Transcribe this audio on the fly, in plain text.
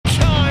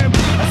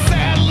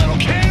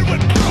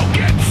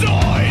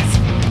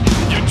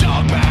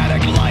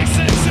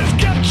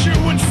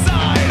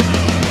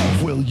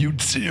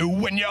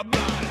when your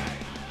body.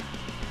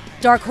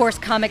 Dark Horse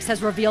Comics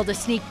has revealed a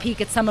sneak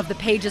peek at some of the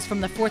pages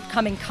from the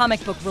forthcoming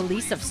comic book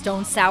release of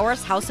Stone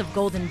Sour's House of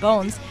Golden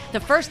Bones, the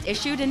first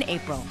issued in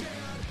April.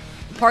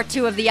 Part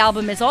 2 of the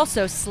album is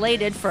also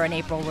slated for an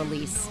April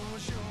release.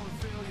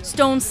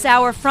 Stone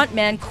Sour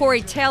frontman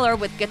Corey Taylor,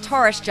 with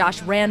guitarist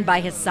Josh Rand by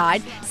his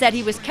side, said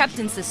he was kept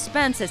in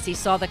suspense as he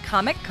saw the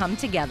comic come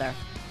together.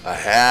 I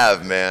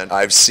have, man.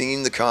 I've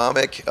seen the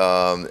comic.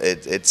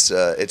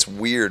 It's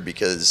weird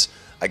because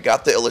I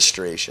got the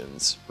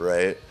illustrations,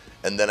 right?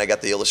 And then I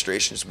got the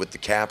illustrations with the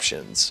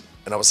captions,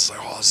 and I was like,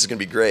 oh, this is gonna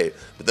be great.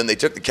 But then they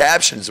took the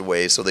captions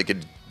away so they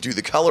could do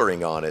the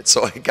coloring on it.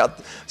 So I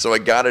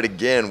got it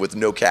again with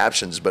no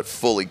captions but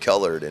fully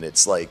colored, and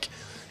it's like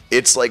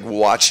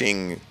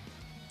watching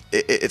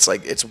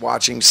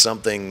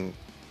something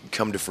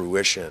come to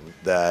fruition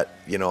that,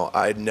 you know,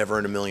 I'd never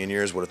in a million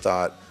years would have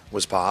thought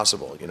was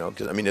possible, you know?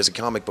 'Cause, I mean, as a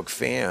comic book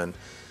fan,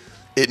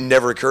 it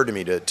never occurred to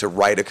me to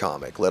write a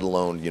comic, let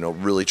alone, you know,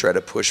 really try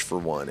to push for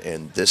one.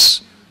 And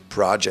this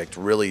project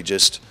really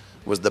just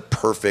was the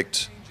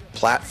perfect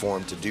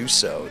platform to do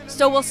so.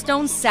 So will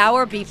Stone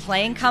Sour be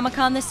playing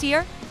Comic-Con this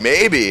year?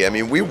 Maybe. I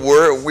mean, we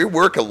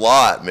work a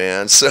lot,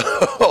 man. So,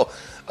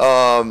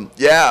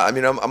 yeah, I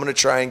mean, I'm going to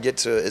try and get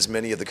to as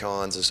many of the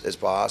cons as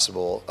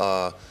possible.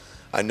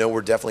 I know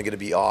we're definitely going to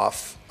be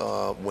off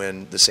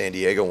when the San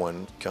Diego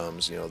one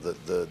comes, you know,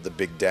 the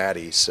Big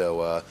Daddy.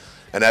 So,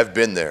 and I've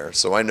been there,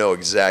 so I know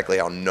exactly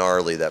how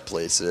gnarly that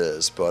place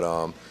is.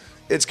 But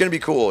it's going to be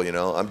cool, you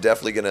know. I'm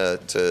definitely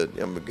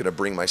I'm gonna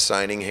bring my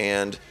signing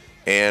hand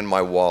and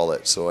my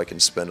wallet so I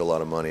can spend a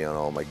lot of money on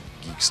all my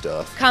geek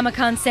stuff.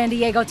 Comic-Con San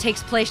Diego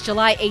takes place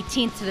July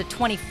 18th to the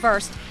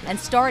 21st, and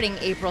starting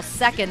April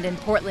 2nd in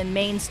Portland,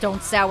 Maine,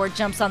 Stone Sour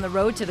jumps on the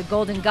road to the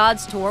Golden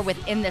Gods tour with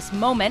In This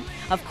Moment,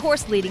 of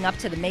course leading up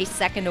to the May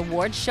 2nd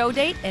awards show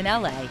date in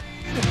LA.